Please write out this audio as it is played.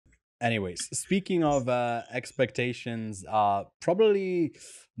Anyways, speaking of expectations, probably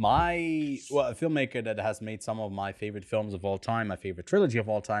a filmmaker that has made some of my favorite films of all time, my favorite trilogy of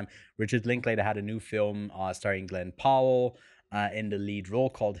all time, Richard Linklater, had a new film starring Glenn Powell in the lead role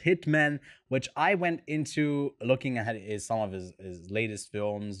called Hitman, which I went into looking at is some of his latest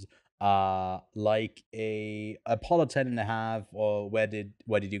films, like a Apollo 10 and a half, or Where Did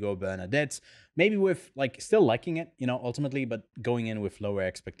You Go, Bernadette? Maybe with like still liking it, ultimately, but going in with lower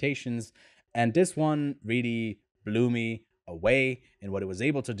expectations. And this one really blew me away in what it was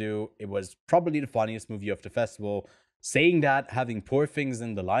able to do. It was probably the funniest movie of the festival. Saying that, having Poor Things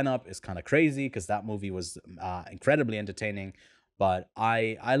in the lineup is kind of crazy because that movie was incredibly entertaining. But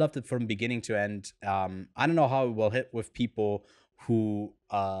I loved it from beginning to end. I don't know how it will hit with people who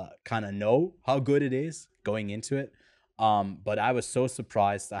kind of know how good it is going into it. But I was so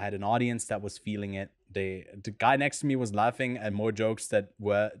surprised. I had an audience that was feeling it. The guy next to me was laughing at more jokes that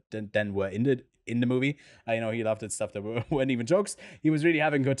were than were in the movie. He laughed at stuff that weren't even jokes. He was really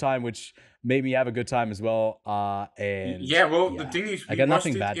having a good time, which made me have a good time as well. And Yeah, well, the yeah, thing is, I we got watched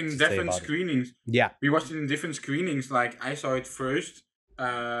nothing it bad in to say different about it. screenings. Yeah, We watched it in different screenings. Like I saw it first,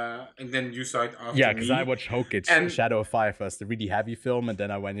 and then you saw it yeah, after because I me. watched Hokage, And Shadow of Fire first, the really heavy film, and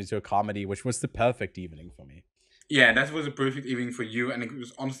then I went into a comedy, which was the perfect evening for me. yeah, that was a perfect evening for you, and it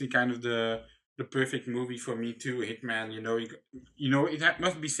was honestly kind of the perfect movie for me too. Hitman,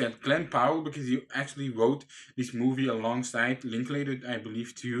 must be said, Glenn Powell, because he actually wrote this movie alongside Linklater, I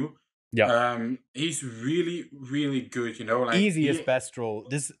believe too. Yeah. He's really really good. Like Easiest best role.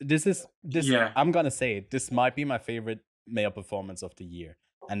 This yeah. I'm gonna say it. This might be my favorite male performance of the year.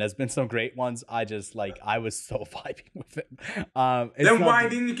 And there's been some great ones. I was so vibing with it. It's Then not why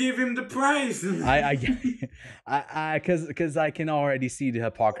didn't you give him the prize? because I can already see the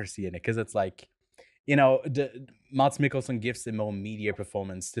hypocrisy in it. Because it's like, the Mads Mikkelsen gives a more media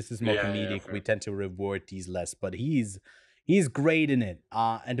performance. This is more Yeah, yeah, comedic. We fair. tend to reward these less, but he's great in it.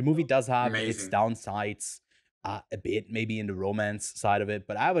 And the movie does have its Amazing. downsides, a bit maybe in the romance side of it,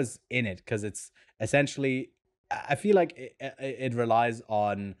 but I was in it because it's essentially, I feel like it relies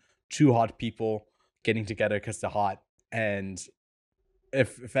on two hot people getting together because they're hot. And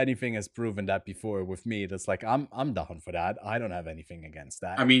if anything has proven that before with me, that's like I'm down for that. I don't have anything against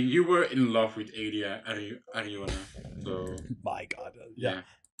I that. mean, you were in love with Ariona, so My God, yeah, yeah.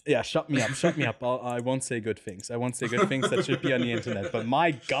 yeah. Shut me up, shut me up. I won't say good things. I won't say good things that should be on the internet. But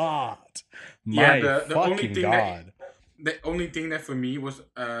my God, Yeah, my fucking God. the only thing that for me was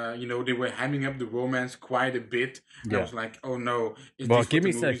they were hamming up the romance quite a bit. I Yeah. was like, oh no, is Well, this what give the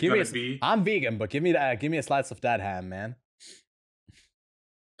me some. movie's Give me. gonna be? I'm vegan, but give me a slice of that ham, man.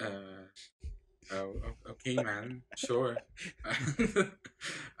 Uh, okay, man, sure.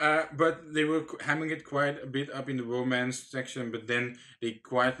 But they were hamming it quite a bit up in the romance section, but then they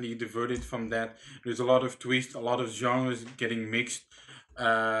quietly diverted from that. There's a lot of twists, a lot of genres getting mixed.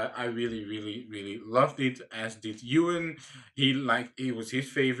 I really, really, really loved it, as did Ewan. He was his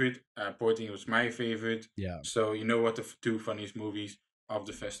favorite. Porting was my favorite. Yeah. So you know what the two funniest movies of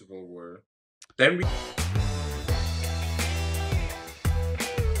the festival were. Then we